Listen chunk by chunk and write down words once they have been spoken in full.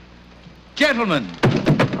gentlemen,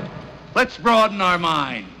 let's broaden our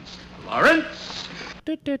minds. Lawrence?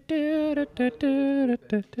 It's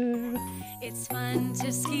fun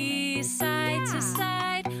to ski side to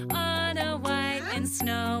side on a white and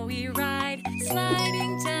snowy ride,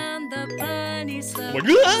 sliding down the bunny slope,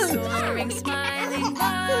 soaring, smiling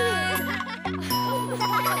by.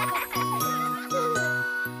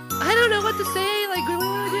 I don't know what to say. Like, what do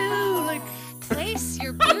I do? Like, Place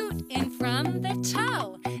your boot in from the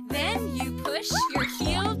toe, then you push your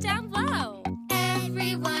heel down low.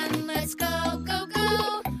 Everyone, let's go, go,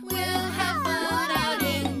 go. We'll have fun out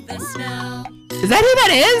in the snow. is that who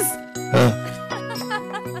that is?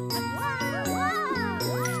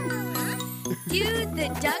 Do the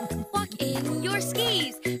duck walk in your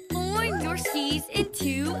skis, form your skis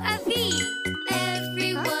into a V.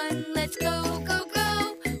 Everyone, let's go, go,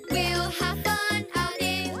 go. We'll have fun out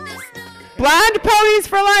in the snow. Blonde ponies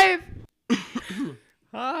for life.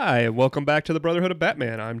 Hi, welcome back to the Brotherhood of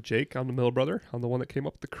Batman. I'm Jake. I'm the middle brother. I'm the one that came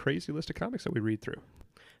up with the crazy list of comics that we read through.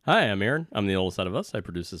 Hi, I'm Aaron. I'm the oldest out of us. I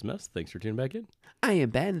produce this mess. Thanks for tuning back in. I am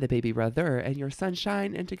Ben, the baby brother, and your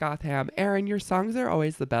sunshine into Gotham. Aaron, your songs are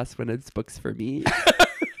always the best when it's books for me.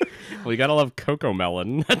 Well, you gotta love Coco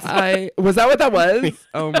Melon. Was that what that was?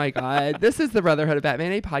 Oh my God. This is the Brotherhood of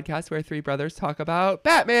Batman, a podcast where three brothers talk about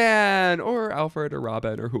Batman or Alfred or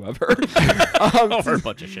Robin or whoever. Over a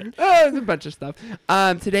bunch of shit. It's a bunch of stuff.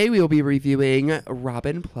 Today we will be reviewing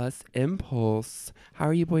Robin plus Impulse. How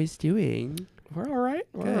are you boys doing? We're all right.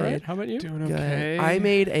 We're all Good. right. How about you? Doing Good. okay. I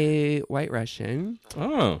made a White Russian.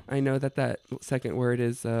 Oh, I know that second word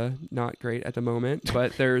is not great at the moment,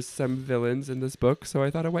 but there's some villains in this book, so I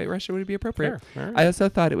thought a White Russian would be appropriate. fair. All right. I also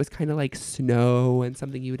thought it was kind of like snow and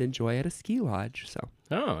something you would enjoy at a ski lodge. So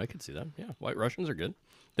Oh, I could see that. Yeah, White Russians are good.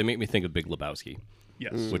 They make me think of Big Lebowski,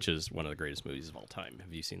 Yes. which is one of the greatest movies of all time.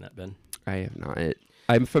 Have you seen that, Ben? I have not.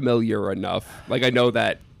 I'm familiar enough. Like I know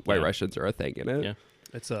that White Yeah. Russians are a thing in it. Yeah.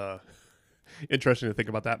 It's interesting to think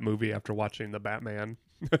about that movie after watching the Batman.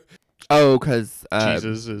 Oh, because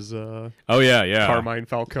Jesus is Oh yeah, yeah. Carmine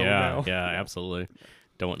Falcone yeah, now. yeah, absolutely.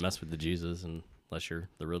 Don't mess with the Jesus unless you're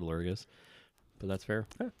the Riddler, I guess. But that's fair.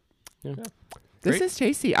 Yeah. this great. is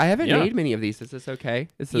tasty. I haven't Yeah. made many of these. Is this okay?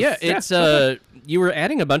 Is this, Yeah, it's you were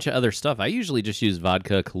adding a bunch of other stuff. I usually just use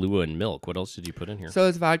vodka, Kahlua, and milk. What else did you put in here? So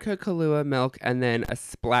it's vodka, Kahlua, milk, and then a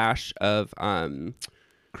splash of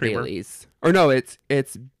Creamer. Bailey's. Or no, it's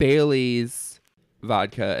Bailey's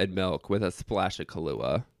vodka and milk with a splash of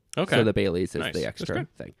Kahlua. Okay. So the Bailey's is Nice. the That's extra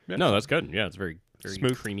good. thing. Yeah. No, that's good. Yeah, it's very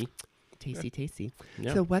Smooth. creamy. Tasty.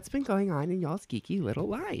 Yeah. So what's been going on in y'all's geeky little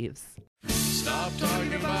lives? Stop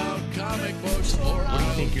talking about comic books or What do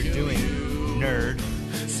you think you're doing, nerd?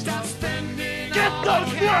 stop spending Get all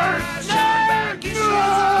those your words, cash nerd! on baggy shoes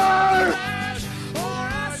and flash, or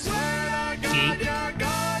I swear to God Geek. you're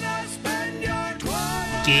gonna spend your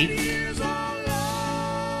 20 Geek. years alone.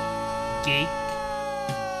 Geek.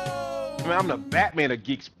 I'm the Batman of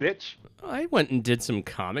geeks, bitch. I went and did some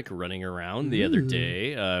comic running around the other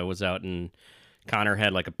day. I was out in Connor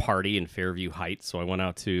had like a party in Fairview Heights, so I went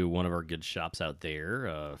out to one of our good shops out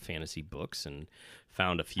there, Fantasy Books, and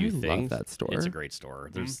found a few I love things. that store. It's a great store.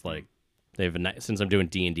 There's like they have since I'm doing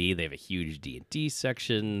D&D, they have a huge D&D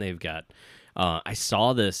section. They've got I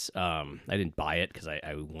saw this. I didn't buy it because I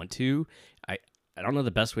want to. I don't know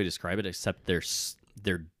the best way to describe it except they're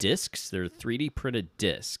discs. They're 3D printed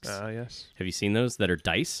discs. Yes. Have you seen those that are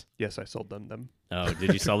dice? Yes, I sold them. Oh,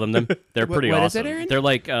 did you sell them? They're What- pretty what is it, awesome. Aaron? They're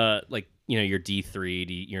like your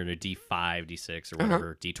D3, you're in a D5, D6, or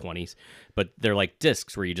whatever, D20s. But they're like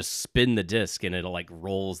discs where you just spin the disc and it'll like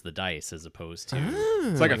rolls the dice as opposed to.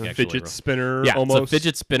 It's like a actually fidget roll. spinner Yeah, almost. it's a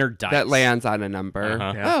fidget spinner dice. That lands on a number.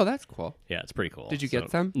 Uh-huh. Yeah. Oh, that's cool. Yeah, it's pretty cool. Did you get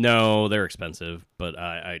some? No, they're expensive, but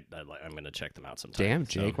I'm gonna check them out sometime. Damn,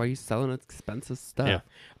 So, Jake, why are you selling expensive stuff? yeah,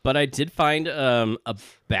 but I did find a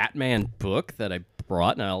Batman book that I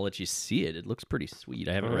brought, and I'll let you see it. It looks pretty sweet.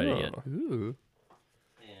 I haven't read it yet. Ooh.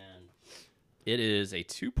 And it is a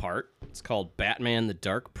two-part. It's called Batman the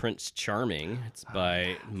Dark Prince Charming. It's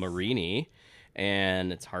by Marini,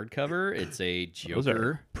 and it's hardcover. It's a Those Joker.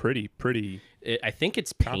 are pretty. I think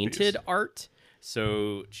it's copies. painted art.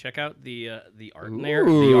 So check out the art in there.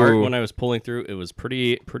 The art Ooh. when I was pulling through, it was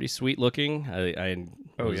pretty sweet looking. I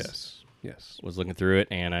Oh was, yes. was looking through it,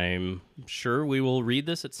 and I'm sure we will read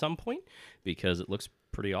this at some point because it looks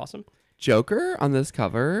pretty awesome. Joker on this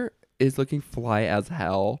cover is looking fly as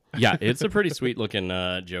hell. Yeah, it's a pretty sweet looking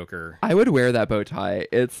Joker. I would wear that bow tie.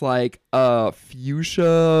 It's like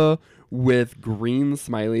fuchsia with green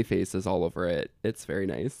smiley faces all over it. It's very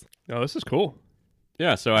nice. No, this is cool.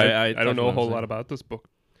 Yeah, so I don't know a definitely whole was lot about this book.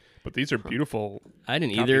 But these are beautiful. I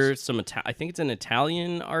didn't copies. either. I think it's an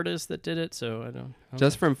Italian artist that did it, so I don't.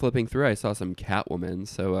 Just from flipping through, I saw some Catwoman,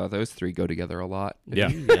 so those three go together a lot. Yeah.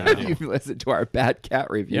 If you've listened to our bad cat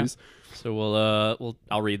reviews. So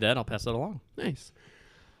I'll read that. I'll pass that along. Nice.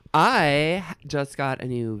 I just got a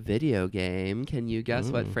new video game. Can you guess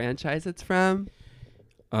what franchise it's from?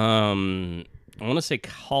 I want to say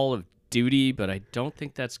Call of Duty, but I don't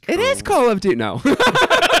think that's It is Call of Duty. No.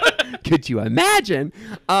 Could you imagine?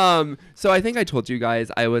 So I think I told you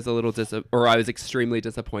guys I was I was extremely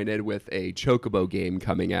disappointed with a Chocobo game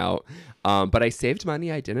coming out. But I saved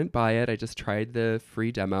money. I didn't buy it. I just tried the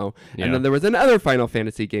free demo. Yeah. And then there was another Final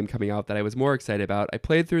Fantasy game coming out that I was more excited about. I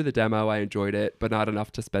played through the demo. I enjoyed it, but not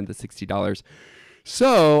enough to spend the $60.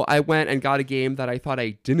 So I went and got a game that I thought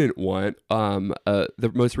I didn't want.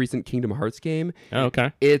 The most recent Kingdom Hearts game. Oh,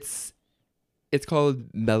 okay. It's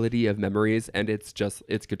called Melody of Memories, and it's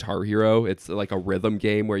Guitar Hero. It's like a rhythm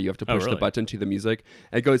game where you have to push the button to the music.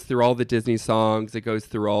 It goes through all the Disney songs. It goes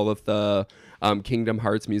through all of the Kingdom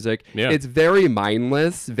Hearts music. Yeah. It's very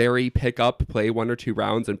mindless, very pick up, play 1 or 2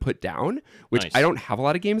 rounds, and put down, which Nice. I don't have a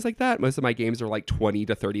lot of games like that. Most of my games are like 20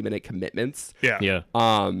 to 30-minute commitments. Yeah. Yeah.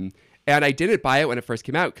 And I didn't buy it when it first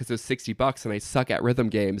came out because it was $60, and I suck at rhythm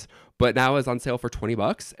games. But now it's on sale for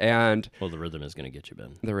 $20, and Well, the rhythm is going to get you,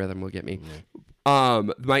 Ben. the rhythm will get me.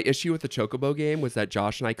 My issue with the Chocobo game was that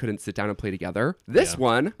Josh and I couldn't sit down and play together. This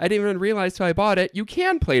one, I didn't even realize till I bought it, you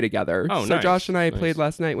can play together. Oh, so nice. Josh and I Nice. played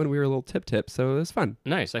last night when we were a little tip, so it was fun.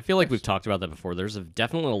 Nice. I feel like we've talked about that before. There's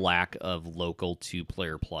definitely a lack of local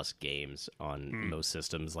 2-player plus games on most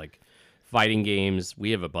systems. Like fighting games, we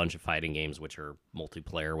have a bunch of fighting games which are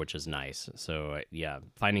multiplayer, which is nice. So yeah,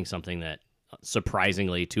 finding something that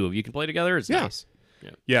surprisingly 2 of you can play together is nice.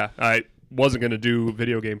 Yeah, I wasn't going to do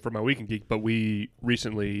video game for my Weekend Geek, but we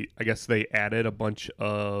recently, I guess they added a bunch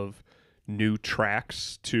of new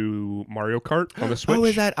tracks to Mario Kart on the Switch. Oh,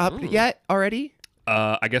 is that up yet already?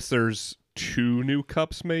 I guess there's 2 new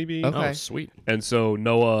cups maybe. Okay. Oh, sweet. And so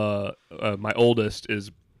Noah, my oldest,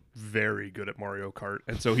 is very good at Mario Kart.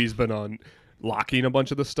 And so he's been on locking a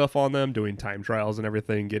bunch of the stuff on them, doing time trials and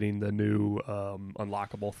everything, getting the new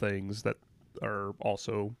unlockable things that are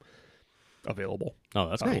also available. Oh,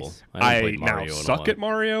 that's Nice. cool. haven't I played now Mario in a suck while. at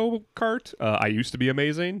Mario Kart. I used to be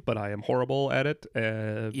amazing, but I am horrible at it.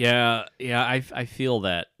 Yeah, I feel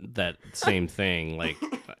that same thing. Like,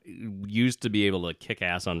 used to be able to kick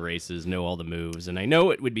ass on races, know all the moves, and I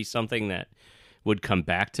know it would be something that would come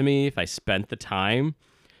back to me if I spent the time.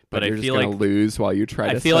 But you're I just feel gonna like lose while you try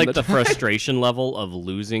to. I feel spend like the time. frustration level of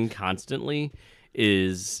losing constantly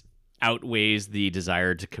outweighs the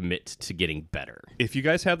desire to commit to getting better. If you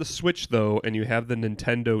guys have the Switch, though, and you have the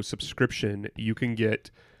Nintendo subscription, you can get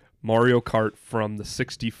Mario Kart from the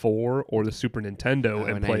 64 or the Super Nintendo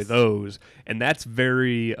and play nice. those. And that's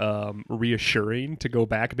very reassuring to go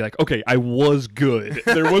back and be like, okay, I was good.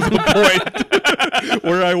 There was a point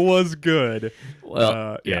where I was good.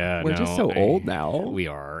 Well, yeah, We're just so old now. We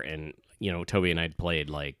are, and Toby and I played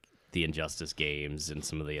like the Injustice games and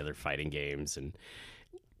some of the other fighting games, and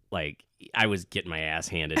like I was getting my ass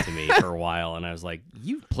handed to me for a while, and I was like,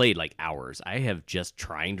 "You've played like hours. I have just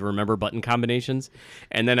trying to remember button combinations,"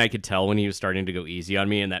 and then I could tell when he was starting to go easy on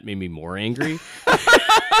me, and that made me more angry.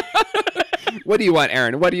 What do you want,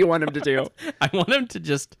 Aaron? What do you want him to do? I want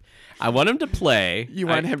him to play. You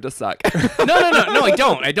want him to suck. No, I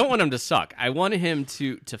don't. I don't want him to suck. I want him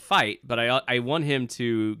to fight, but I want him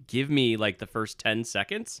to give me like the first 10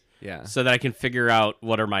 seconds. Yeah. So that I can figure out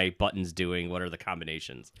what are my buttons doing, what are the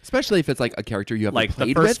combinations. Especially if it's like a character you haven't Like played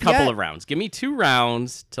the first with couple yet. of rounds. Give me 2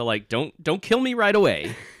 rounds to like don't kill me right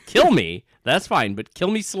away. Kill me. That's fine, but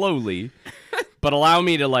kill me slowly. But allow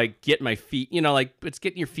me to like get my feet, like it's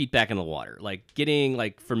getting your feet back in the water, like getting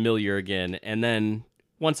like familiar again, and then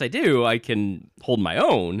once I do, I can hold my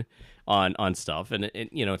own on stuff. And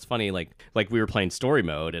it's funny, like we were playing story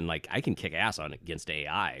mode, and like I can kick ass on against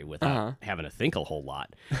AI without having to think a whole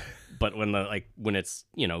lot. But when it's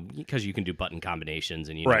because you can do button combinations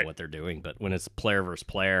and you know Right. what they're doing, but when it's player versus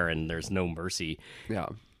player and there's no mercy, Yeah.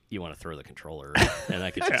 you want to throw the controller, and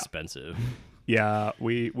that gets expensive. Yeah,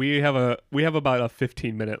 we have about a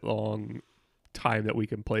 15-minute long time that we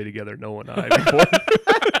can play together, Noah and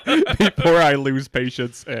I, before I lose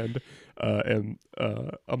patience and am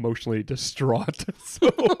emotionally distraught.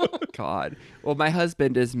 So God. Well, my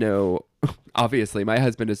husband is obviously my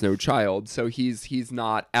husband is no child, so he's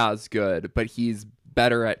not as good, but he's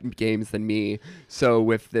better at games than me. So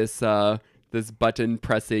with this button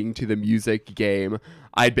pressing to the music game,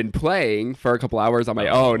 I'd been playing for a couple hours on my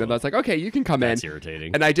own, and I was like, okay, you can come That's in.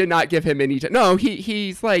 irritating. And I did not give him any. No,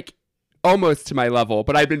 he's like almost to my level,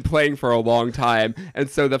 but I've been playing for a long time. And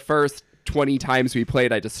so the first 20 times we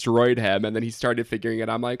played, I destroyed him. And then he started figuring it.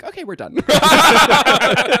 I'm like, okay, we're done.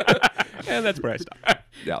 And that's where I stopped.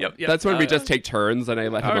 Yeah. Yep. That's when we just take turns and I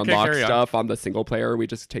let him Okay, unlock carry on. stuff on the single player. We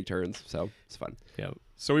just take turns. So it's fun. Yeah.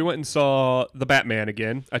 So we went and saw The Batman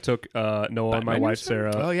again. I took Noah and my Batman, wife you said?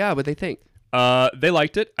 Oh, Sarah. yeah. What'd they think? They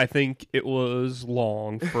liked it. I think it was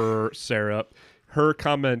long for Sarah. Her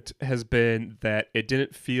comment has been that it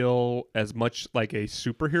didn't feel as much like a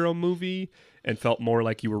superhero movie and felt more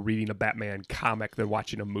like you were reading a Batman comic than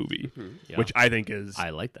watching a movie, Yeah. which I think is,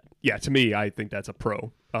 I like that. yeah, to me, I think that's a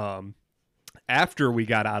pro. After we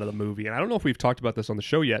got out of the movie, and I don't know if we've talked about this on the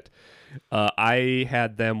show yet, I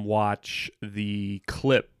had them watch the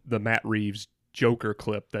clip, the Matt Reeves Joker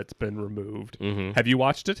clip that's been removed. Mm-hmm. Have you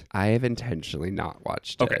watched it? I have intentionally not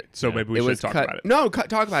watched Okay, it. so maybe we It should was talk cut. about it. No,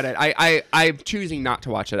 talk about it. I'm choosing not to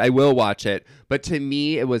watch it. I will watch it, but to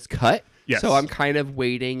me, it was cut. Yes. So I'm kind of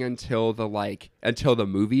waiting until the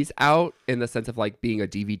movie's out, in the sense of like being a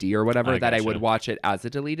DVD or whatever, I that I gotcha. would watch it as a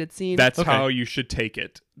deleted scene. That's Okay. how you should take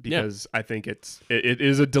it, because I think it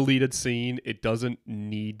is a deleted scene. It doesn't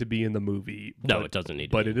need to be in the movie. No, but- it doesn't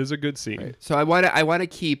need to But be. it is a good scene. So I want to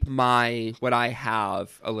keep what I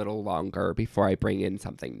have a little longer before I bring in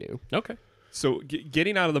something new. Okay. So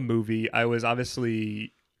getting out of the movie, I was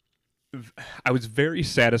very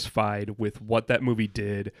satisfied with what that movie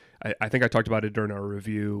did. I think I talked about it during our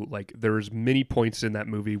review. Like, there's many points in that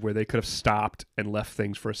movie where they could have stopped and left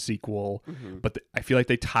things for a sequel, but I feel like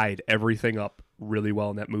they tied everything up really well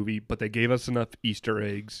in that movie. But they gave us enough Easter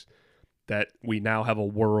eggs that we now have a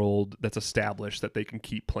world that's established that they can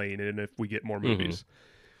keep playing in if we get more movies.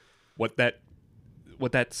 What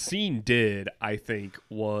that scene did, I think,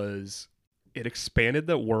 was it expanded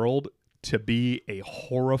that world to be a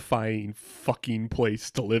horrifying fucking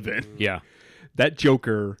place to live in. Yeah. That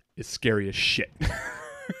Joker is scary as shit.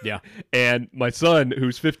 Yeah. And my son,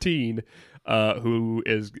 who's 15, who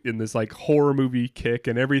is in this like horror movie kick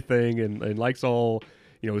and everything, and likes all,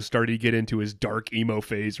 started to get into his dark emo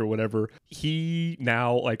phase or whatever. He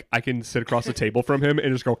now, like, I can sit across the table from him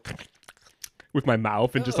and just go with my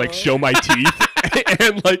mouth and just like show my teeth.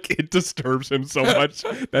 And like, it disturbs him so much.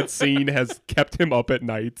 That scene has kept him up at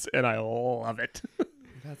nights, and I love it.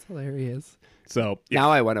 That's hilarious. So yeah.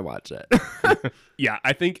 Now I want to watch it. Yeah,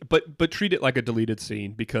 I think, but treat it like a deleted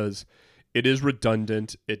scene, because it is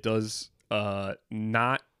redundant. It does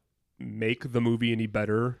not make the movie any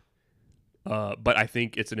better, but I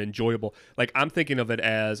think it's an enjoyable. Like, I'm thinking of it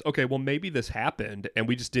as, okay, well, maybe this happened, and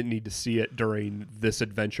we just didn't need to see it during this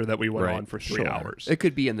adventure that we went Right, on for 3 hours. It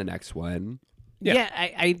could be in the next one. Yeah,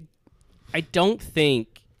 I don't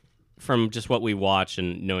think, from just what we watch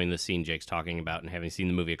and knowing the scene Jake's talking about and having seen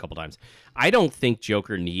the movie a couple times, I don't think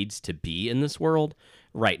Joker needs to be in this world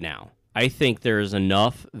right now. I think there's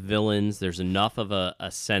enough villains, there's enough of a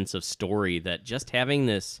sense of story that just having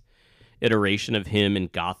this iteration of him in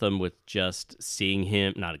Gotham, with just seeing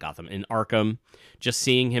him, not Gotham, in Arkham, just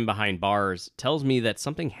seeing him behind bars tells me that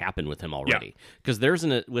something happened with him already. Because there's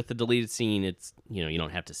with the deleted scene, it's, you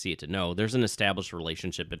don't have to see it to know. There's an established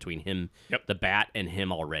relationship between him, the Bat, and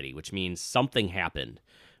him already, which means something happened,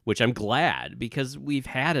 which I'm glad, because we've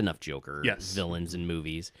had enough Joker villains in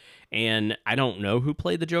movies. And I don't know who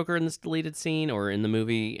played the Joker in this deleted scene or in the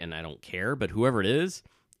movie, and I don't care, but whoever it is,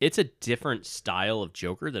 it's a different style of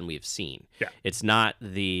Joker than we've seen. Yeah. It's not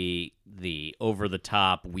the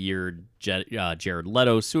over-the-top, weird Jared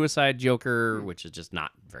Leto suicide Joker, which is just not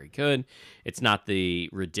very good. It's not the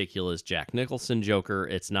ridiculous Jack Nicholson Joker.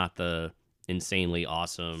 It's not the insanely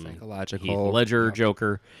awesome Psychological. Heath Ledger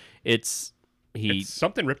Joker. It's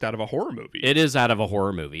something ripped out of a horror movie. It is out of a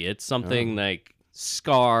horror movie. It's something like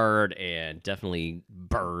scarred and definitely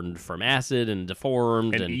burned from acid and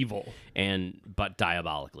deformed and evil, but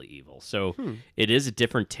diabolically evil. So it is a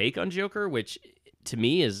different take on Joker, which to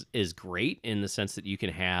me is great in the sense that you can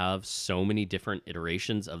have so many different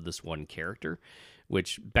iterations of this one character,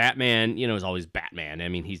 which Batman, is always Batman. I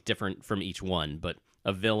mean, he's different from each one, but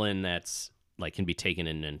a villain that's like can be taken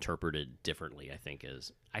and interpreted differently, I think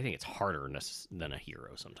it's harder than a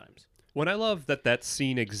hero sometimes. When I love that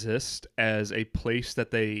scene exists as a place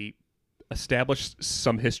that they established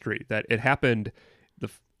some history, that it happened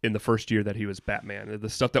in the first year that he was Batman. The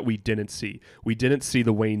stuff that we didn't see. We didn't see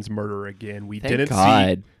the Wayne's murder again. We Thank didn't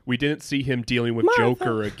God. we didn't see him dealing with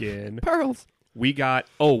Joker again. Pearls. We got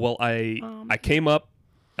I came up,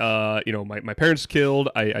 my parents killed.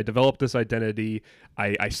 I developed this identity.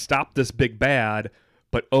 I stopped this big bad,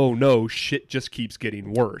 but oh no, shit just keeps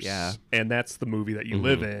getting worse. Yeah. And that's the movie that you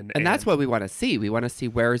live in. And that's what we want to see. We want to see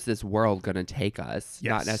where is this world going to take us, Yes.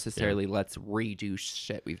 not necessarily let's redo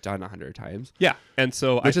shit we've done 100 times. Yeah. And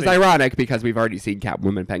so Which is ironic because we've already seen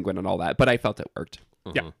Catwoman, Penguin, and all that, but I felt it worked.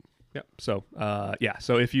 Yeah. Yeah. So,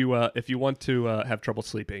 So if you want to have trouble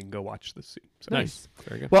sleeping, go watch this scene. So, Nice.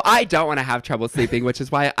 Very good. Well, I don't want to have trouble sleeping, which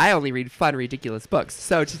is why I only read fun, ridiculous books.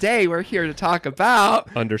 So today we're here to talk about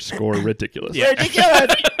 _ ridiculous.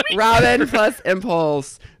 ridiculous Robin plus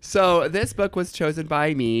Impulse. So this book was chosen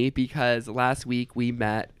by me because last week we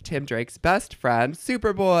met Tim Drake's best friend,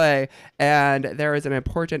 Superboy, and there is an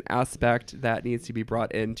important aspect that needs to be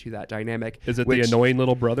brought into that dynamic. Is it the which annoying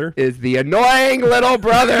little brother? is the annoying little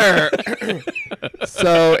brother.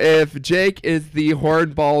 So if Jake is the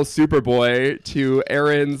hornball Superboy to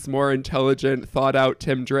Aaron's more intelligent, thought-out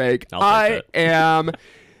Tim Drake, I'll take I that. am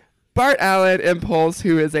Bart Allen Impulse,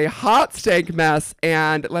 who is a hot stank mess.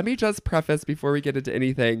 And let me just preface before we get into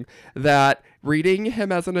anything that reading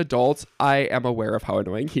him as an adult, I am aware of how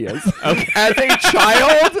annoying he is. As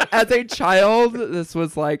a child, this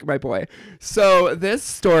was like my boy. So this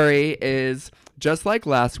story is just like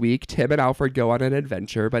last week. Tim and Alfred go on an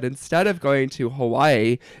adventure, but instead of going to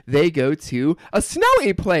Hawaii, they go to a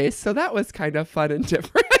snowy place. So that was kind of fun and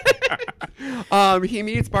different. He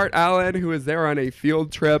meets Bart Allen, who is there on a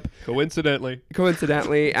field trip, Coincidentally.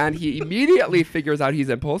 and he immediately figures out he's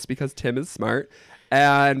Impulse because Tim is smart.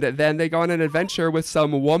 And then they go on an adventure with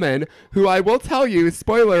some woman who I will tell you,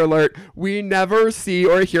 spoiler alert, we never see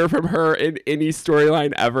or hear from her in any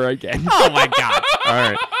storyline ever again. Oh my god! All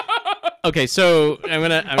right. Okay, so I'm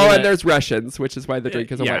gonna. And there's Russians, which is why the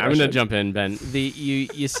drink is a white I'm Russian. gonna jump in, Ben.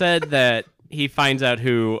 You said that he finds out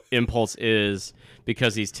who Impulse is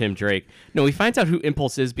because he's Tim Drake. No, he finds out who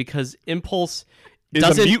Impulse is because Impulse Is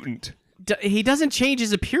doesn't a mutant. He doesn't change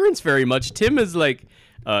his appearance very much. Tim is like,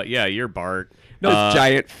 yeah, you're Bart. Those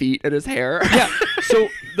giant feet in his hair. Yeah. So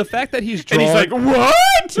the fact that he's drawn. And he's like,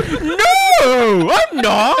 what? No, I'm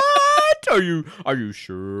not. Are you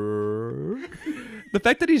sure? The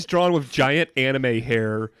fact that he's drawn with giant anime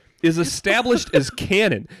hair is established as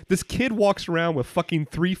canon. This kid walks around with fucking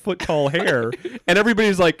 3-foot tall hair, and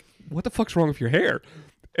everybody's like, what the fuck's wrong with your hair?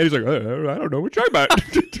 And he's like, I don't know what you're talking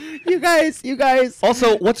about. You guys.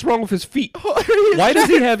 Also, what's wrong with his feet? Why does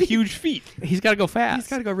he have huge feet? He's got to go fast. He's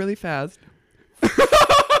got to go really fast.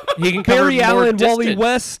 He can cover Barry more Allen, distance. Wally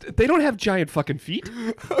West, they don't have giant fucking feet.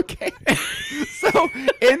 Okay. So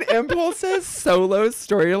in Impulse's solo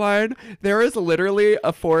storyline, there is literally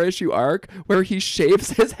a 4-issue arc where he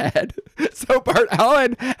shaves his head. So Bart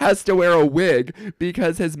Allen has to wear a wig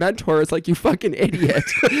because his mentor is like, you fucking idiot.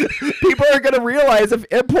 People are going to realize if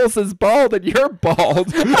Impulse is bald and you're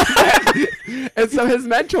bald. And so his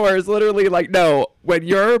mentor is literally like, no, when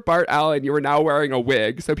you're Bart Allen, you are now wearing a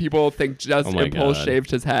wig. So people think just Oh my Impulse God.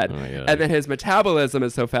 shaved his head. Oh my God. And then his metabolism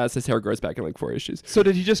is so fast, his hair grows back in like 4 issues. So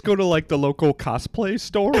did he just go to like the local cosplay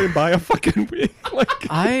store and buy a fucking wig? Like,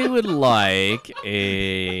 I would like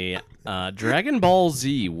a Dragon Ball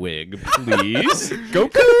Z wig, please.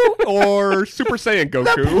 Goku or Super Saiyan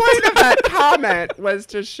Goku? The point of that comment was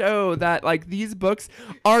to show that like these books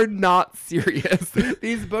are not serious.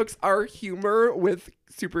 These books are humor with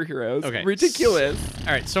superheroes. Okay. Ridiculous.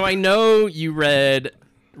 All right, so I know you read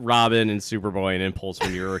Robin and Superboy and Impulse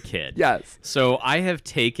when you were a kid. Yes. So I have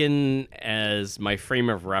taken as my frame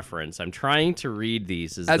of reference. I'm trying to read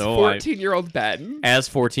these as As though 14-year-old Ben. as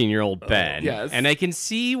 14-year-old Ben. yes. And I can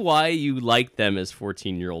see why you like them as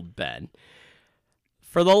 14-year-old Ben.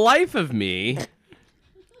 For the life of me,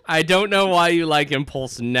 I don't know why you like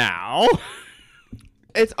Impulse now.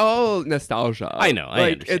 It's all nostalgia. I know, I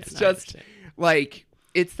Like understand, it's I just understand. like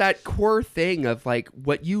it's that core thing of like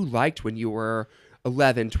what you liked when you were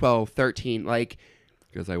 11, 12, 13, like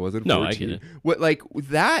because I wasn't 14. No, I get it. What like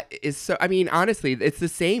that is so I mean honestly, it's the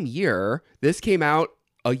same year. This came out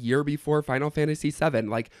a year before Final Fantasy VII.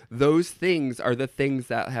 Like those things are the things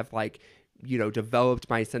that have like developed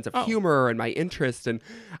my sense of humor and my interest, and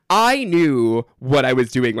I knew what I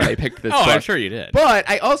was doing when I picked this book. I'm sure you did. But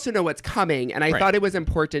I also know what's coming, and I Right. thought it was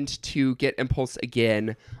important to get Impulse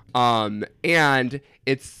again. And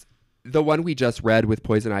it's the one we just read with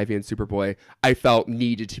Poison Ivy and Superboy, I felt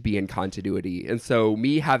needed to be in continuity. And so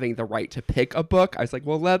me having the right to pick a book, I was like,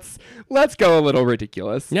 well, let's go a little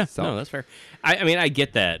ridiculous. Yeah, So no, that's fair. I mean, I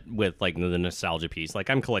get that with like the nostalgia piece. Like,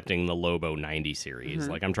 I'm collecting the Lobo 90 series.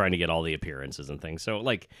 Like, I'm trying to get all the appearances and things. So,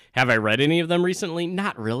 like, have I read any of them recently?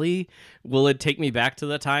 Not really. Will it take me back to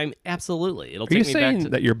the time? Absolutely. It'll Are you take me back saying to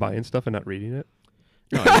that you're buying stuff and not reading it?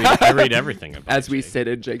 No, I read everything about as we Jake. sit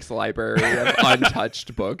in Jake's library of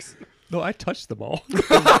untouched books. No, I touched them all.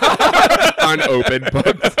 Unopened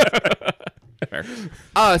books.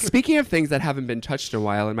 Speaking of things that haven't been touched in a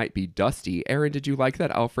while and might be dusty, Aaron, did you like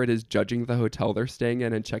that Alfred is judging the hotel they're staying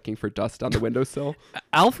in and checking for dust on the windowsill?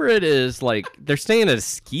 Alfred is like they're staying at a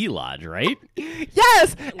ski lodge, right?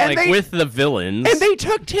 Yes, and Like with the villains. and they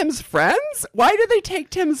took Tim's friends. Why did they take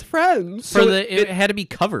Tim's friends? it had to be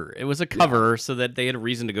cover. It was a cover so that they had a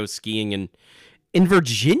reason to go skiing in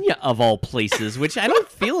Virginia of all places, which I don't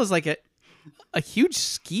feel is like a huge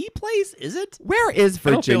ski place, is it? Where is Virginia?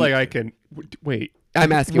 I don't feel like I can. Wait.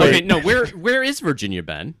 I'm asking. Okay, Wait, no, where is Virginia,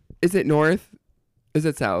 Ben? is it north? Is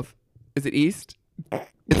it south? Is it east?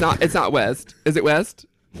 It's not. It's not west. Is it west?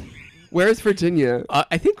 Where's Virginia?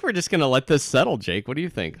 I think we're just gonna let this settle, Jake. What do you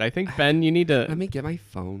think? I think Ben, you need Let to. me get my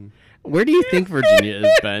phone. Where do you think Virginia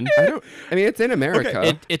is, Ben? I don't. I mean, it's in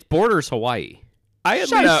America. It borders Hawaii.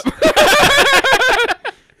 Shut up.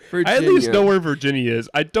 Virginia. I at least know where Virginia is.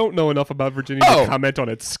 I don't know enough about Virginia to comment on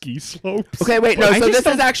its ski slopes. Okay, wait, no, I so just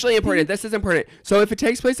this is actually important. This is important. So if it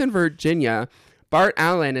takes place in Virginia, Bart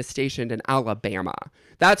Allen is stationed in Alabama.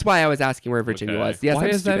 That's why I was asking where Virginia Okay. was. Yes, Why I'm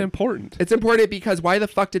is that stupid. important? It's important because why the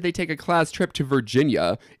fuck did they take a class trip to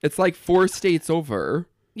Virginia? It's like 4 states over.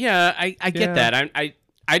 Yeah, I get Yeah. that.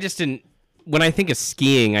 I just didn't. When I think of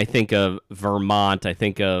skiing, I think of Vermont. I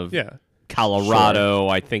think of Yeah. Colorado.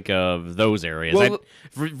 I think of those areas. Well,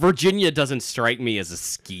 Virginia doesn't strike me as a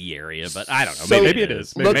ski area, but I don't know. So- maybe it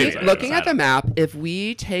is. Maybe Looking, it is. looking I at the don't know. map, if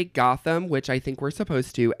we take Gotham, which I think we're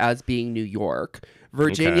supposed to, as being New York,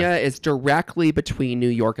 Virginia is directly between New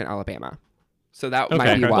York and Alabama. So that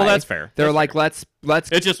might be why. Well, that's fair. They're That's like, fair. let's.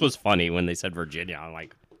 It just was funny when they said Virginia. I'm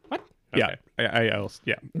like, what? Yeah. Okay.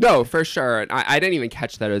 Yeah. No, for sure. And I didn't even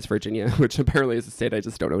catch that it was Virginia, which apparently is a state I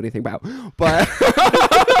just don't know anything about. But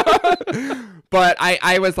but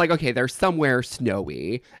I was like, okay, they're somewhere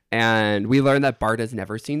snowy. And we learned that Bart has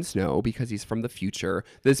never seen snow because he's from the future.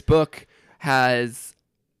 This book has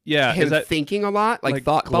Yeah. him Is that thinking a lot, like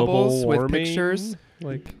thought global bubbles with warming? pictures.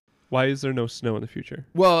 Like, why is there no snow in the future?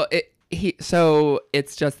 Well,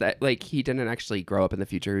 it's just that like he didn't actually grow up in the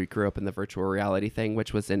future. He grew up in the virtual reality thing,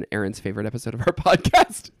 which was in Aaron's favorite episode of our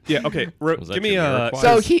podcast. Yeah. Okay. Was that Give me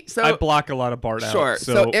Jamiroquai? So I block a lot of Bart out. Sure.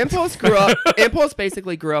 So Impulse grew up. Impulse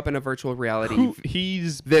basically grew up in a virtual reality.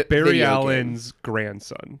 He's Vi- Barry video Allen's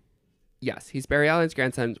grandson. Yes, he's Barry Allen's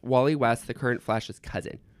grandson, Wally West, the current Flash's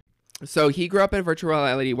cousin. So he grew up in virtual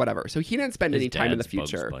reality, whatever. So he didn't spend His any time in the dad's Bugs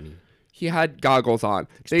future. Bunny. He had goggles on.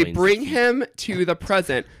 They Explains bring the him to the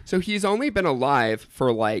present. So he's only been alive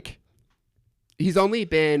for like. He's only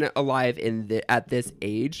been alive at this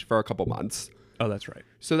age for a couple months. Oh, that's right.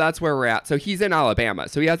 So that's where we're at. So he's in Alabama.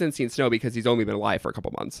 So he hasn't seen snow because he's only been alive for a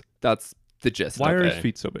couple months. That's the gist. Why of are it. his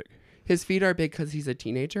feet so big? His feet are big because he's a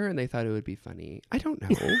teenager and they thought it would be funny. I don't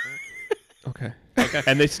know. Okay.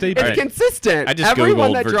 And they stay It's big. consistent. I just Everyone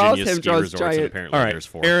googled that draws Virginia him ski draws resorts, and giant. apparently All right, there's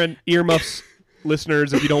 4. Aaron, earmuffs,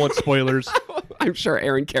 listeners, if you don't want spoilers, I'm sure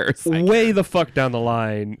Aaron cares. way the fuck down the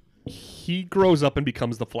line, he grows up and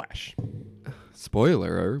becomes the Flash.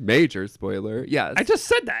 Spoiler, major spoiler. Yes. I just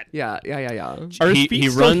said that. Yeah. Are his He- feet he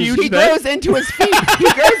still runs- huge He then? grows into his feet.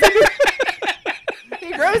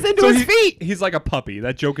 He grows into So his feet. He's like a puppy.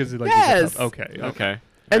 That joke is like Yes. he's a puppy. Okay. Okay.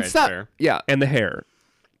 And Alright, so, fair. yeah, And the hair.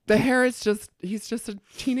 the hair is he's just a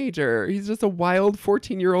teenager. He's just a wild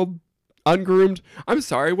 14-year-old ungroomed. I'm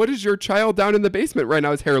sorry, what does your child down in the basement right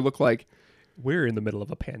now's hair look like? We're in the middle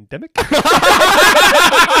of a pandemic.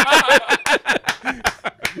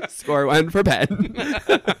 Score one for Ben.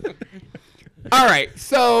 All right,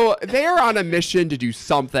 so they're on a mission to do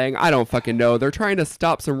something. I don't fucking know. They're trying to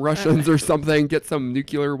stop some Russians or something, get some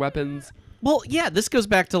nuclear weapons. Well, yeah, this goes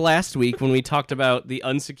back to last week when we talked about the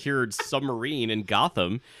unsecured submarine in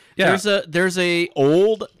Gotham. Yeah. There's a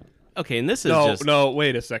old. Okay, and this is just No,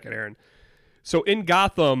 wait a second, Aaron. So in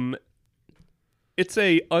Gotham, it's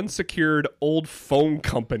a unsecured old phone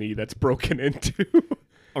company that's broken into.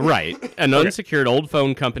 right. An unsecured old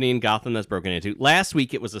phone company in Gotham that's broken into. Last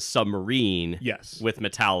week it was a submarine. Yes. With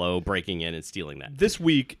Metallo breaking in and stealing that. This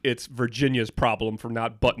week, it's Virginia's problem for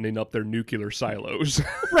not buttoning up their nuclear silos.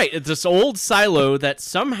 Right. It's this old silo that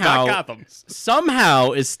somehow Not Gotham's.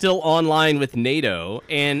 somehow is still online with NATO,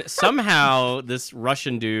 and somehow this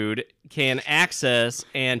Russian dude can access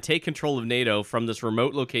and take control of NATO from this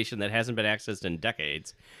remote location that hasn't been accessed in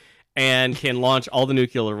decades, and can launch all the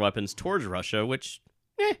nuclear weapons towards Russia, which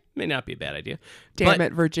may not be a bad idea. Damn But,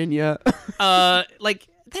 it, Virginia. like,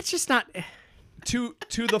 that's just not... to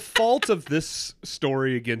the fault of this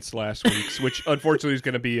story against last week's, which unfortunately is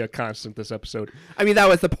going to be a constant this episode. I mean, that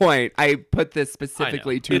was the point. I put this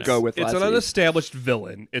specifically to It's- go with It's last an week. unestablished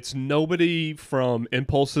villain. It's nobody from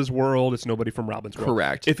Impulse's world. It's nobody from Robin's world.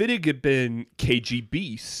 Correct. If it had been KG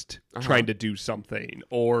Beast trying to do something,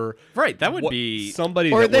 or Right, that would be-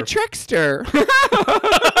 somebody Or that the were- Trickster.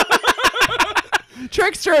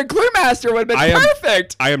 Trickster and Cluemaster would have been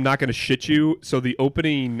perfect. I am not going to shit you. So the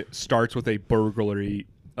opening starts with a burglary,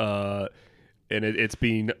 and it's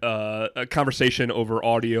being a conversation over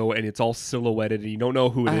audio, and it's all silhouetted, and you don't know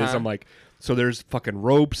who it is. Uh-huh. I'm like, so there's fucking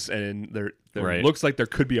ropes, and there Right. looks like there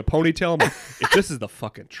could be a ponytail. I'm like, if this is the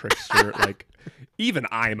fucking Trickster, like, even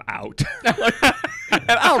I'm out. And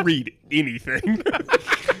I'll read anything.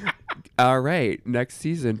 All right, next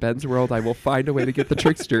season, Ben's World. I will find a way to get the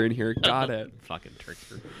Trickster in here. Got it. Fucking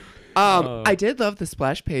trickster. I did love the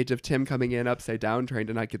splash page of Tim coming in upside down, trying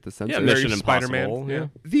to not get the sensor. Yeah, Very Mission Spider-Man, Impossible. yeah. Yeah.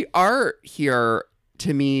 The art here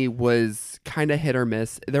to me was kind of hit or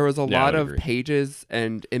miss. There was a Yeah, I lot would of agree. pages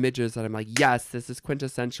and images that I'm like, yes, this is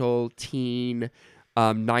quintessential teen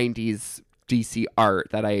 90s DC art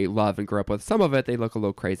that I love and grew up with. Some of it they look a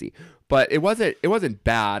little crazy, but it wasn't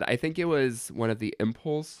bad. I think it was one of the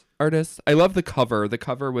Impulse artists. I love the cover. The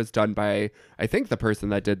cover was done by I think the person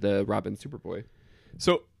that did the Robin Superboy.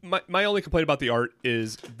 So my only complaint about the art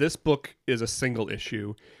is this book is a single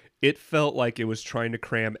issue. It felt like it was trying to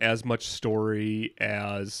cram as much story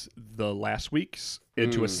as the last week's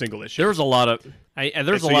into a single issue. There was a lot of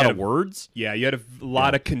there's So a you lot had of words. Yeah, you had a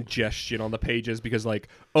lot of congestion on the pages because, like,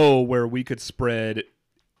 where we could spread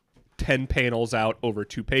 10 panels out over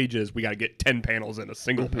 2 pages, we got to get 10 panels in a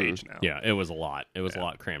single page now. Yeah, it was a lot. It was a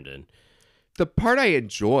lot crammed in. The part I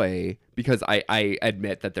enjoy, because I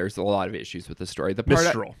admit that there's a lot of issues with the story. The part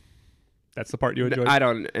Mistral. That's the part you enjoyed? I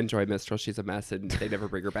don't enjoy Mistral. She's a mess, and they never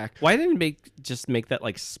bring her back. Why didn't just make that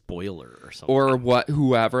like spoiler or something? Or what?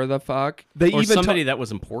 Whoever the fuck. They Or even somebody that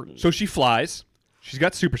was important. So she flies. She's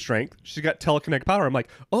got super strength. She's got telekinetic power. I'm like,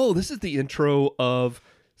 oh, this is the intro of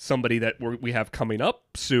somebody that we have coming up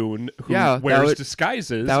soon who wears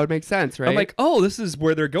disguises. That would make sense, right? I'm like, oh, this is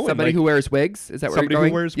where they're going. somebody like, who wears wigs. Is that where somebody you're who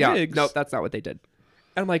going? wears yeah. wigs. Nope, that's not what they did.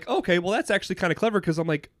 And I'm like, okay, well, that's actually kind of clever because I'm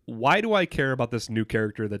like, why do I care about this new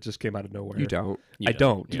character that just came out of nowhere? You don't. I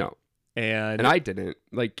don't. You don't. And I didn't.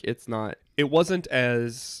 Like, it's not. it wasn't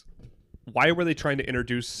as. Why were they trying to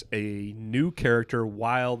introduce a new character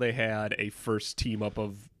while they had a first team up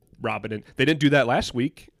of Robin? And they didn't do that last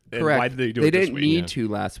week. And Correct. why did they do They it this didn't week? need to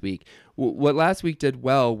last week. What last week did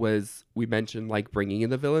well was we mentioned like bringing in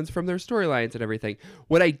the villains from their storylines and everything.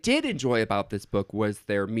 What I did enjoy about this book was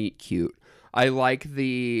their meet cute. I like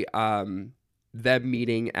the them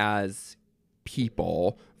meeting as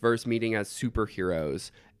people versus meeting as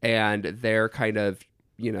superheroes, and their kind of,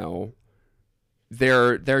 you know,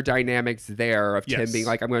 their dynamics there of Tim Yes. being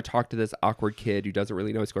like, I'm going to talk to this awkward kid who doesn't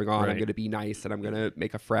really know what's going on. I'm Right. going to be nice and I'm going to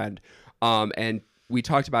make a friend. And we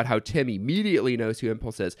talked about how Tim immediately knows who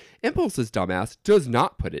Impulse is. Impulse's dumbass does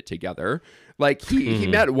not put it together. Like he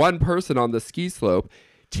met one person on the ski slope.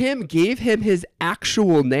 Tim gave him his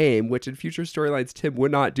actual name, which in future storylines, Tim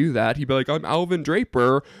would not do that. He'd be like, I'm Alvin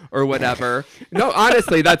Draper or whatever. No,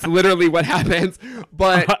 honestly, that's literally what happens.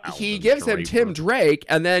 But he Alvin gives him Draper. Tim Drake,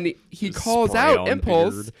 and then he calls out spray-on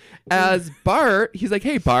Impulse beard. as Bart. He's like,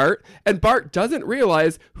 hey, Bart. And Bart doesn't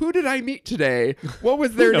realize, who did I meet today? What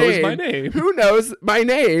was their knows name? my name? Who knows my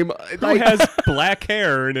name? Who has black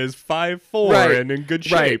hair and is 5'4" and in good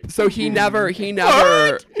shape? Right. So he never,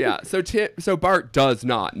 yeah. So Bart does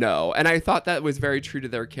not know. And I thought that was very true to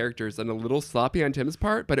their characters and a little sloppy on Tim's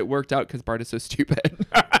part, but it worked out because Bart is so stupid.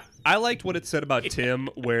 I liked what it said about Tim,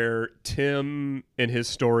 where Tim in his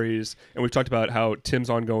stories, and we've talked about how Tim's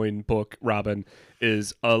ongoing book, Robin,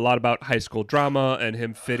 is a lot about high school drama and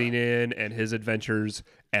him fitting in and his adventures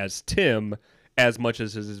as Tim as much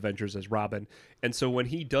as his adventures as Robin. And so when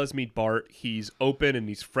he does meet Bart, he's open and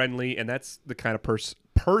he's friendly, and that's the kind of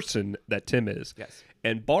person that Tim is. Yes.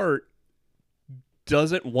 And Bart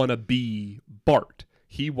doesn't want to be Bart.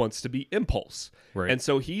 He wants to be Impulse. Right. And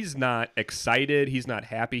so he's not excited, he's not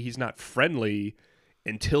happy, he's not friendly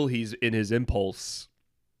until he's in his Impulse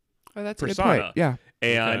Oh, that's persona. a good point. Yeah.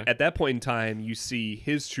 And Okay. at that point in time, you see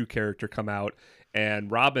his true character come out, and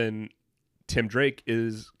Robin, Tim Drake,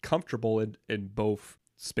 is comfortable in both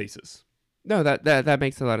spaces. No, that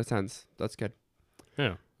makes a lot of sense. That's good.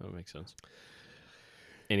 Yeah, that makes sense.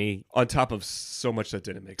 Any On top of so much that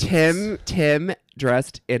didn't make sense. Tim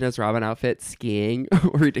dressed in his Robin outfit skiing.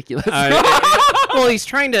 Ridiculous. well, he's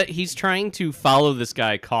trying to follow this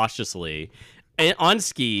guy cautiously, And on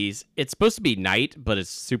skis, it's supposed to be night, but it's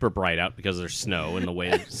super bright out because there's snow, and the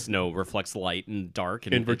way snow reflects light and dark.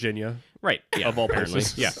 And In Virginia. right? Yeah, Of all apparently,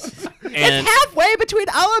 places. yeah. And Halfway between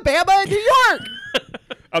Alabama and New York.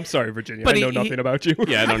 I'm sorry, Virginia. But I know he- nothing about you.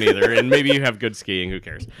 yeah, I don't either. And maybe you have good skiing. Who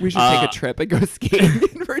cares? We should take a trip and go skiing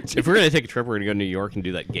in Virginia. If we're gonna take a trip, we're gonna go to New York and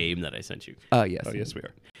do that game that I sent you. Yes. Oh, yes, we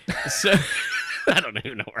are. So I don't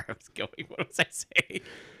even know where I was going. What was I saying?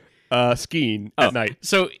 Skiing at night.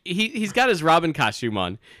 So he's got his Robin costume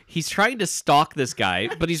on. He's trying to stalk this guy,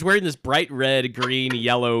 but he's wearing this bright red, green,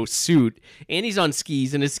 yellow suit, and he's on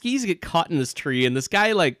skis, and his skis get caught in this tree, and this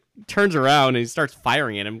guy like turns around and he starts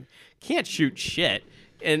firing at him. Can't shoot shit.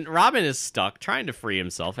 And Robin is stuck trying to free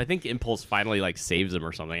himself. I think Impulse finally like saves him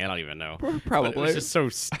or something. I don't even know. Probably. But it was just so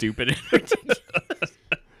stupid and ridiculous.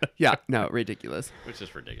 Yeah, no, ridiculous. Which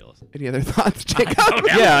is ridiculous. Any other thoughts, Jacob?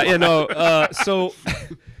 Yeah, you know.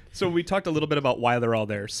 So we talked a little bit about why they're all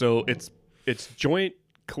there. So it's joint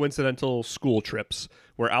coincidental school trips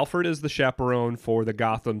where Alfred is the chaperone for the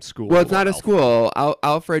Gotham school. Well, it's not a Alfred. school.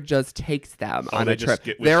 Alfred just takes them Oh, on they a just trip.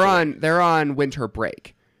 get with They're on winter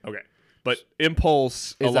break. Okay. But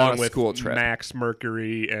Impulse, Is on along a with school trip. Max,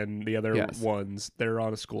 Mercury, and the other Yes. ones, they're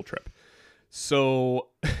on a school trip. So,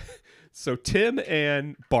 so Tim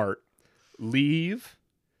and Bart leave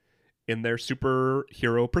in their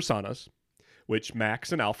superhero personas, which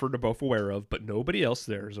Max and Alfred are both aware of, but nobody else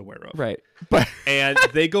there is aware of. Right. But And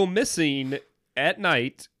they go missing at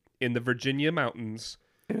night in the Virginia mountains,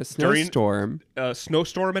 in a during- snowstorm.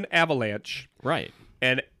 snowstorm and avalanche. Right.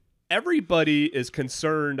 And everybody is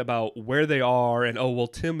concerned about where they are and, oh, well,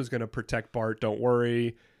 Tim is going to protect Bart. Don't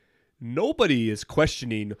worry. Nobody is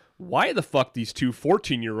questioning why the fuck these two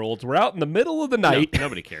 14-year-olds were out in the middle of the night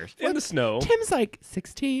Nobody cares. in the snow. Tim's like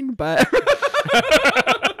 16, but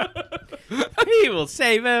He will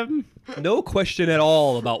save him. No question at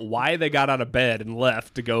all about why they got out of bed and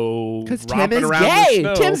left to go because Tim romping is around in the gay.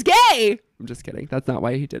 snow. Tim's gay. I'm just kidding. That's not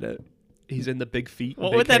why he did it. He's in the big feet. and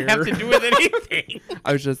What big would that hair. have to do with anything?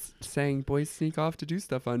 I was just saying boys sneak off to do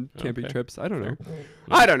stuff on camping Okay. trips. I don't know.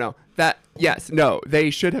 I don't know. No, they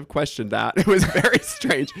should have questioned that. It was very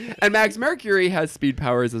strange. And Max Mercury has speed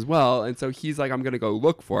powers as well. And so he's like, I'm going to go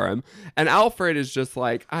look for him. And Alfred is just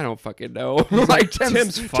like, I don't fucking know. like,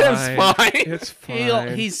 Tim's fine. It's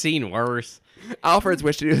fine. He's seen worse. Alfred's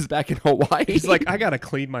wishing he was back in Hawaii. He's like, I gotta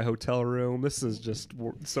clean my hotel room. This is just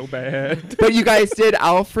so bad. But you guys did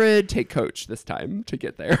Alfred take coach this time to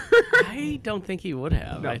get there. I don't think he would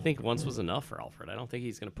have. I think once was enough for Alfred. I don't think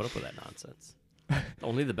he's going to put up with that nonsense.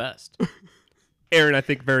 Only the best. Aaron, I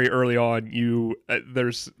think very early on, you there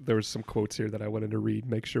was some quotes here that I wanted to read.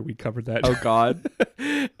 Make sure we covered that. Oh God.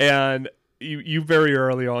 And you very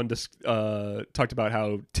early on talked about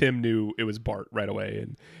how Tim knew it was Bart right away,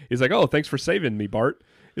 and he's like, "Oh, thanks for saving me, Bart."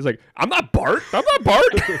 He's like, "I'm not Bart. I'm not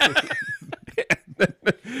Bart."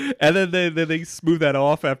 And then they smooth that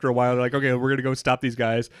off after a while. They're like, "Okay, we're gonna go stop these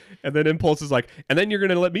guys." And then Impulse is like, "And then you're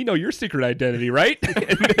gonna let me know your secret identity, right?"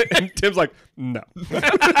 and Tim's like, "No."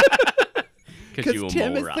 Because you a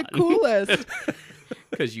Tim is moron. the coolest.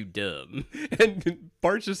 Because you dumb. And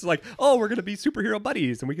Bart's just like, "Oh, we're gonna be superhero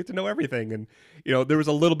buddies, and we get to know everything." And there was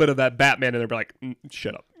a little bit of that Batman in there, but like,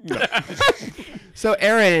 shut up. No. So,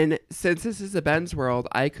 Aaron, since this is a Ben's world,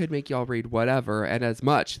 I could make y'all read whatever and as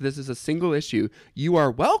much. This is a single issue. You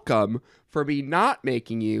are welcome for me not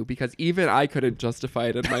making you, because even I couldn't justify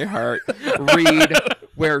it in my heart, read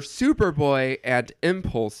where Superboy and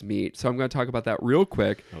Impulse meet. So I'm going to talk about that real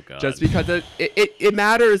quick. Oh, God. Just because it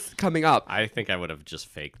matters coming up. I think I would have just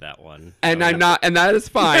faked that one. And I'm not, and that is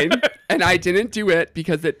fine. And I didn't do it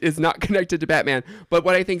because it is not connected to Batman. But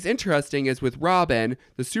what I think is interesting is with Robin,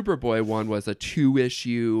 the Superboy one was a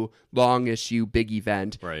 2-issue, long issue, big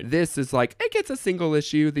event. Right. This is like, it gets a single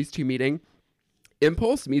issue, these two meeting.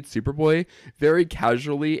 Impulse meets Superboy very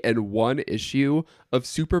casually in one issue of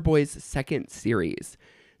Superboy's second series.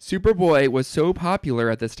 Superboy was so popular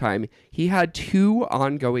at this time, he had 2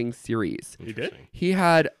 ongoing series. He did? He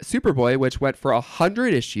had Superboy, which went for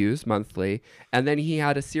 100 issues monthly, and then he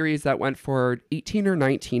had a series that went for 18 or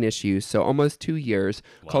 19 issues, so almost 2 years,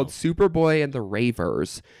 called Superboy and the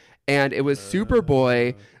Ravers. And it was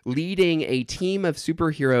Superboy leading a team of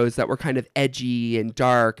superheroes that were kind of edgy and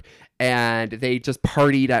dark, and they just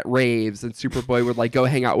partied at raves, and Superboy would like go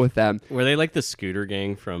hang out with them. Were they like the scooter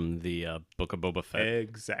gang from the Book of Boba Fett?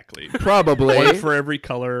 Exactly. Probably. One for every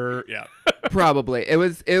color. Yeah. Probably. It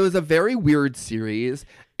was a very weird series,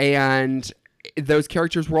 and those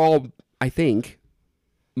characters were all, I think,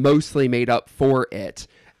 mostly made up for it.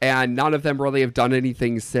 and none of them really have done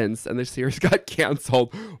anything since, and the series got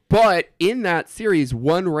canceled. But in that series,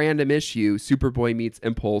 one random issue, Superboy meets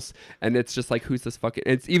Impulse, and it's just like, who's this fucking...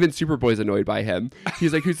 It's even Superboy's annoyed by him.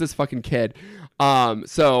 He's like, who's this fucking kid?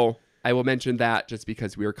 So I will mention that just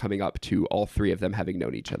because we are coming up to all three of them having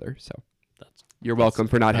known each other. So you're welcome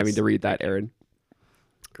for not having to read that, Aaron.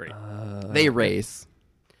 Great. They race.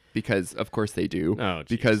 Because, of course, they do. Oh, geez.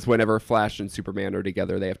 Because whenever Flash and Superman are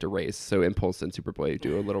together, they have to race. So Impulse and Superboy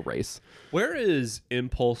do a little race. Where is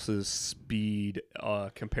Impulse's speed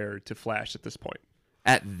compared to Flash at this point?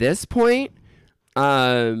 At this point,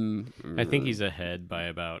 I think he's ahead by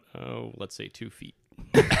about, let's say 2 feet.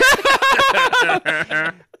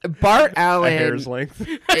 Bart Allen... A hair's length.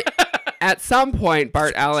 At some point,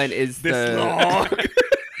 Bart Allen is This long.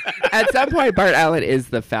 At some point, Bart Allen is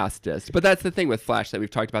the fastest. But that's the thing with Flash that we've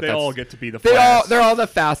talked about. They all get to be the They're fastest. all the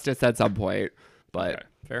fastest at some point. But Okay,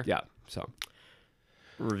 fair. yeah, so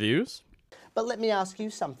Reviews? But let me ask you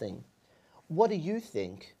something. What do you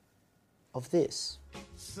think of this?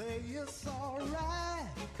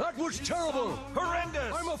 That was terrible.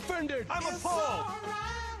 Horrendous. I'm offended. I'm appalled.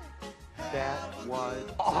 That was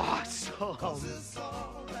awesome.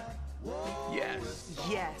 Yes.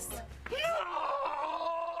 Yes.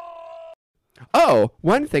 Oh,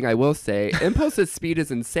 one thing I will say, Impulse's speed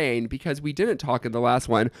is insane because we didn't talk in the last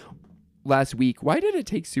week. Why did it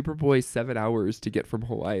take Superboy 7 hours to get from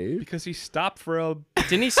Hawaii? Because he stopped for a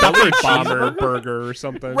Didn't he stop for a bomber cheeseburger? burger or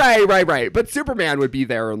something. Right. But Superman would be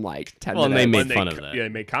there in like 10 Well, and they minutes. made fun of that. Yeah, they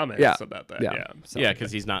made comments Yeah. about that. Yeah. Yeah. So- Yeah,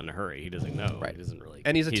 because he's not in a hurry. He doesn't know. Right. He doesn't really.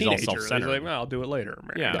 And he's a all teenager. He's self-centered. like, well, I'll do it later.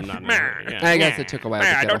 Yeah, I'm not in a hurry. Yeah. I guess it took a while to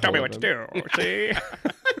get a Don't tell me hold what of to him. do. See?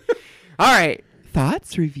 All right.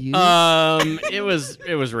 Thoughts, reviews? It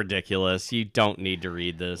was ridiculous. You don't need to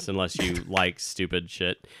read this unless you like stupid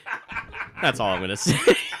shit. That's all I'm gonna say.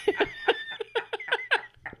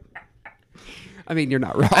 I mean, you're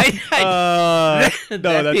not wrong.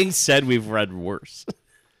 That being said, we've read worse.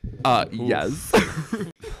 Yes.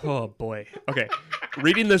 Oh boy. Okay.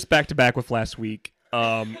 Reading this back to back with last week,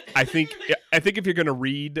 I think if you're gonna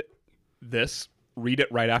read this, read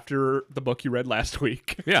it right after the book you read last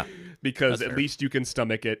week. Yeah. Because That's at fair. least you can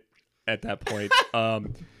stomach it at that point.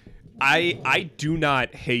 I do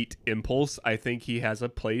not hate Impulse. I think he has a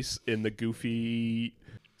place in the goofy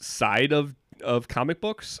side of comic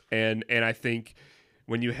books, and I think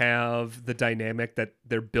when you have the dynamic that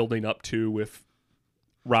they're building up to with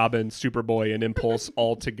Robin, Superboy, and Impulse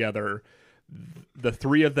all together, the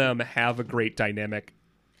three of them have a great dynamic.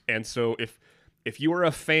 And so if you are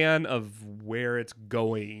a fan of where it's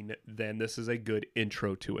going, then this is a good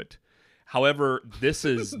intro to it. However, this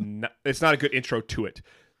is it's not a good intro to it.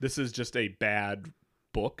 This is just a bad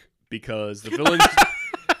book because the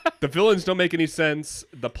villains don't make any sense.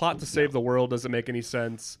 The plot to save the world doesn't make any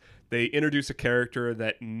sense. They introduce a character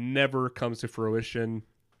that never comes to fruition.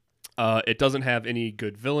 It doesn't have any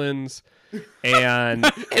good villains, and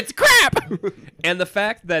It's crap. and the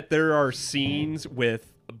fact that there are scenes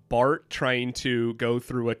with Bart trying to go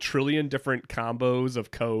through a trillion different combos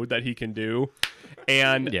of code that he can do,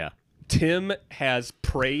 and Yeah. Tim has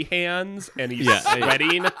prey hands and he's Yeah.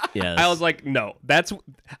 sweating. Yes. I was like, no,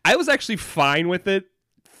 I was actually fine with it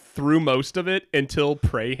through most of it until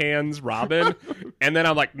prey hands Robin, and then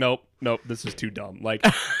I'm like, nope, this is too dumb. Like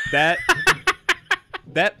that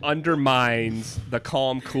undermines the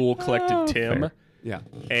calm, cool, collected Tim. Fair. Yeah.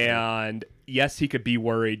 And yes, he could be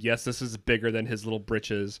worried. Yes, this is bigger than his little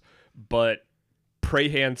britches, but prey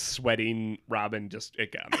hands sweating Robin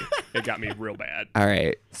it got me real bad. All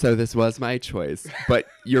right, so this was my choice, but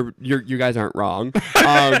you guys aren't wrong.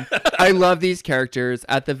 I love these characters.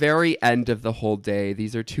 At the very end of the whole day,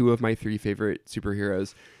 these are two of my 3 favorite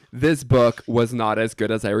superheroes. This book was not as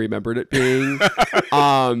good as I remembered it being.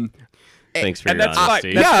 Thanks for and your that's fine.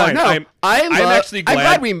 honesty. That's fine. No, I'm actually I'm glad.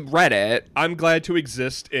 glad we read it. I'm glad to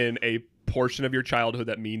exist in a portion of your childhood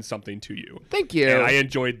that means something to you. Thank you. And I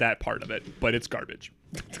enjoyed that part of it, but it's garbage.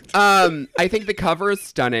 I think the cover is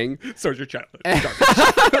stunning. So is your childhood.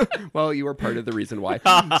 It's garbage. Well, you were part of the reason why.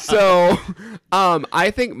 So,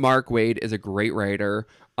 I think Mark Waid is a great writer.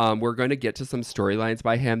 We're going to get to some storylines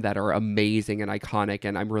by him that are amazing and iconic,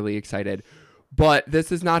 and I'm really excited. But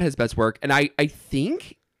this is not his best work, and I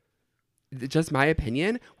think, just my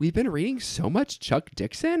opinion, we've been reading so much Chuck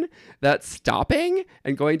Dixon that stopping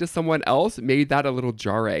and going to someone else made that a little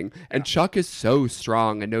jarring. And Chuck is so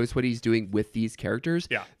strong and knows what he's doing with these characters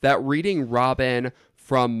that reading Robin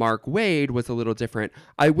from Mark Waid was a little different.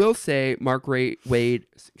 I will say Mark Waid,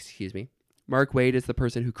 excuse me, Mark Waid is the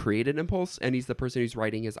person who created Impulse, and he's the person who's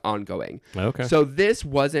writing his ongoing. Okay. So this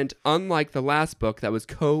wasn't, unlike the last book that was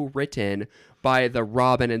co-written by the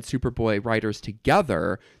Robin and Superboy writers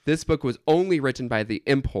together, this book was only written by the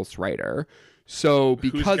Impulse writer. So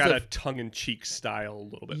because Who's got of a tongue-in-cheek style a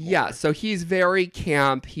little bit more. yeah, so he's very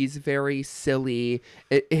camp, he's very silly.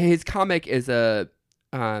 His comic is a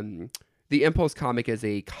the Impulse comic is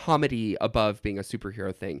a comedy above being a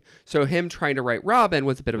superhero thing. So him trying to write Robin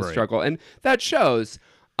was a bit of a struggle, and that shows.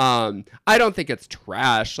 I don't think it's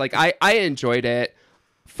trash. Like I enjoyed it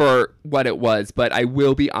for what it was, but I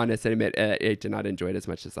will be honest and admit I did not enjoy it as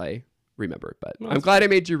much as I remembered. But I'm glad I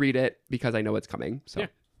made you read it because I know it's coming. So Yeah.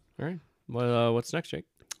 All right. Well, what's next, Jake?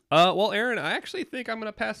 Well, Aaron, I actually think I'm going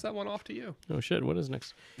to pass that one off to you. Oh shit! What is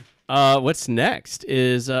next? What's next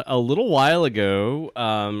is a little while ago.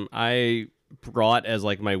 I brought as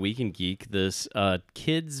like my Weekend Geek this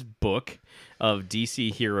kids book of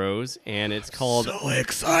DC heroes, and it's called So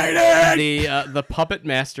excited! The Puppet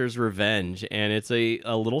Master's Revenge, and it's a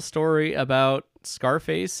little story about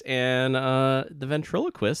Scarface and the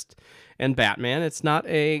ventriloquist and Batman. It's not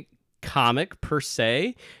a comic per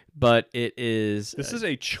se, but it is. This is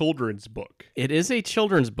a children's book. It is a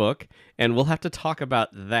children's book, and we'll have to talk about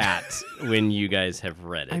that when you guys have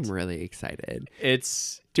read it. I'm really excited.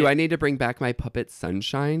 Do I need to bring back my puppet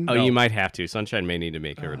Sunshine? Oh, you might have to. Sunshine may need to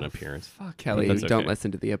make an appearance. Fuck, Kelly, That's don't okay.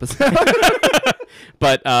 listen to the episode.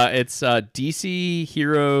 But it's DC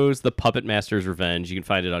Heroes: The Puppet Master's Revenge. You can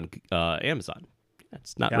find it on Amazon.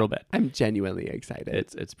 It's not real bad. I'm genuinely excited.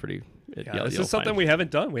 It's pretty. Yeah, this is something we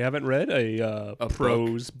haven't done. We haven't read a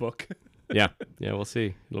prose book. Yeah, we'll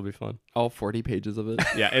see. It'll be fun. All 40 pages of it.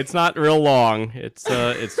 Yeah, it's not real long. It's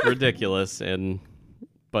ridiculous,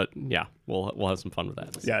 but yeah, we'll have some fun with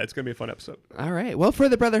that. Yeah, it's gonna be a fun episode. All right. Well, for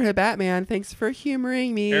the Brotherhood Batman, thanks for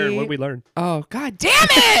humoring me. Aaron, what did we learn? Oh, God damn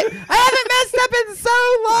it! I haven't messed up in so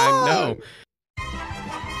long. I know.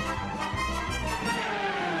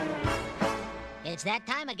 It's that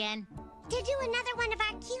time again. To do another one of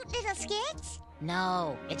our cute little skits?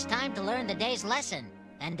 No, it's time to learn the day's lesson.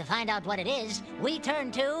 And to find out what it is, we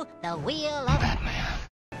turn to the Wheel of Batman.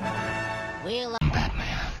 Wheel of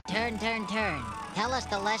Batman. Turn, turn, turn. Tell us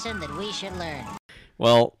the lesson that we should learn.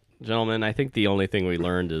 Well, gentlemen, I think the only thing we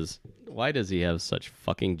learned is why does he have such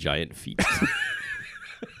fucking giant feet?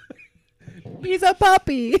 He's a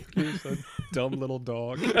puppy. He's a dumb little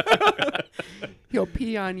dog. He'll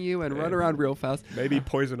pee on you and run around real fast. Maybe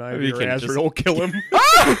Poison Ivy We or can Azrael just- will kill him.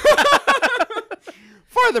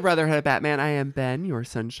 For the Brotherhood of Batman, I am Ben, your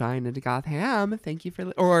sunshine into Gotham. Thank you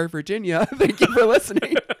for, or Virginia. Thank you for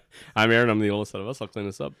listening. I'm Aaron. I'm the oldest out of us. I'll clean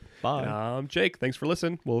this up. Bye. I'm Jake. Thanks for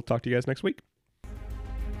listening. We'll talk to you guys next week.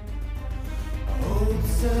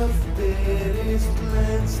 Hopes of bitters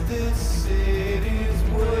cleanse the city.